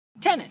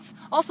Tennis,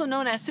 also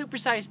known as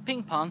supersized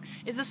ping pong,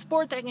 is a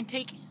sport that can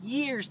take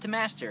years to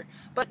master,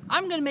 but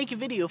I'm going to make a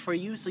video for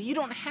you so you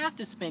don't have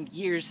to spend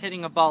years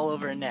hitting a ball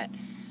over a net.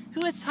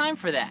 Who has time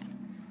for that?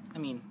 I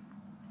mean,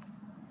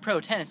 pro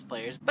tennis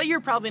players, but you're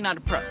probably not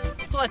a pro,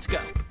 so let's go.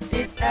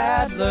 It's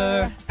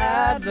Adler,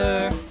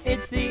 Adler,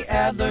 it's the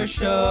Adler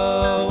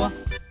Show.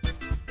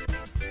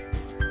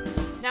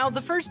 Now,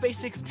 the first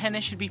basic of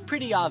tennis should be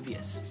pretty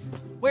obvious.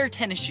 Wear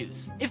tennis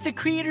shoes. If the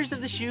creators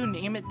of the shoe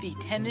name it the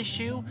tennis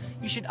shoe,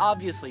 you should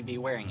obviously be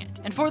wearing it.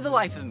 And for the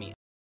life of me,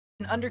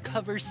 an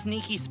undercover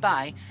sneaky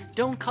spy,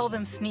 don't call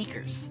them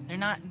sneakers.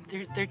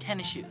 They're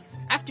tennis shoes.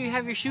 After you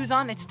have your shoes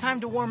on, it's time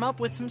to warm up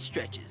with some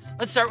stretches.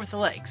 Let's start with the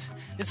legs.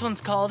 This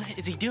one's called,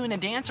 Is He Doing a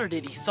Dance or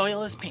Did He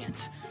Soil His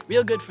Pants?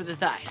 Real good for the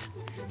thighs.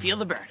 Feel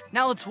the burn.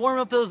 Now let's warm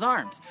up those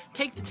arms.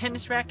 Take the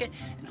tennis racket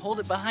and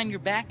hold it behind your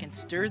back and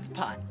stir the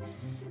pot.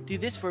 Do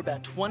this for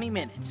about 20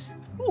 minutes.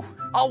 Whew.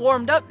 All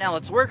warmed up, now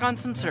let's work on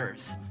some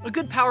serves. A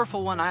good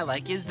powerful one I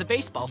like is the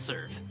baseball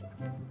serve.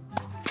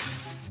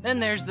 Then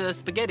there's the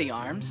spaghetti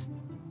arms.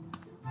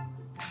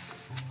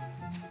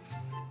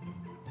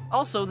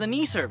 Also the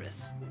knee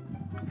service.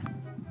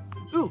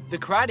 Ooh, the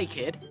Karate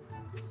Kid.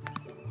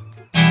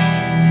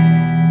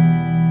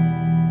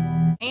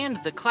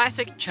 And the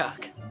classic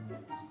Chuck.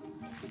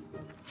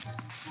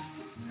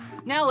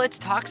 Now let's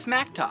talk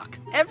smack talk.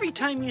 Every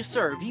time you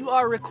serve, you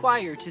are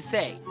required to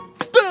say,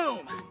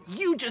 "Boom!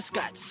 You just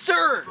got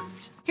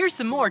served!" Here's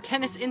some more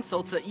tennis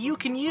insults that you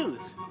can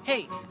use.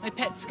 Hey, my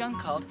pet skunk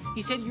called.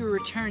 He said your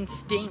return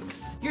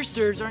stinks. Your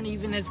serves aren't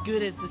even as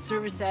good as the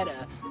service at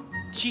a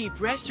cheap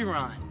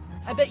restaurant.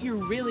 I bet you're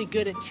really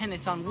good at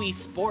tennis on Wii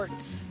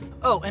Sports.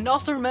 Oh, and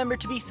also remember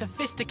to be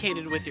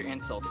sophisticated with your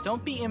insults.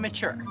 Don't be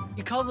immature.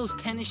 You call those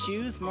tennis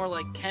shoes more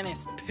like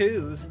tennis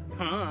poos.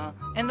 Huh.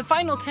 And the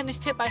final tennis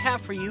tip I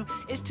have for you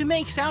is to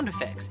make sound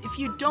effects. If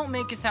you don't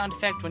make a sound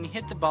effect when you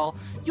hit the ball,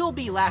 you'll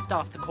be laughed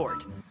off the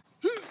court.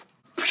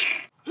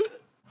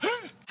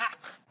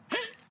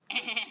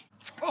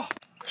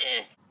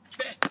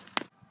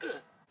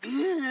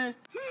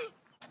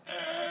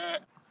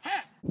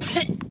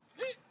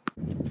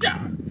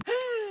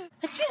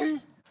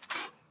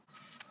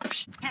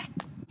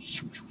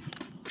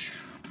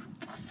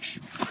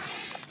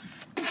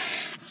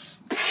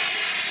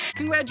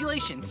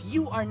 Congratulations,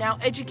 you are now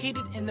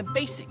educated in the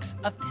basics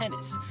of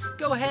tennis.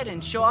 Go ahead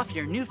and show off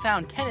your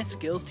newfound tennis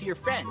skills to your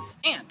friends.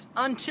 And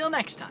until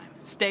next time,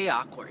 stay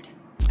awkward.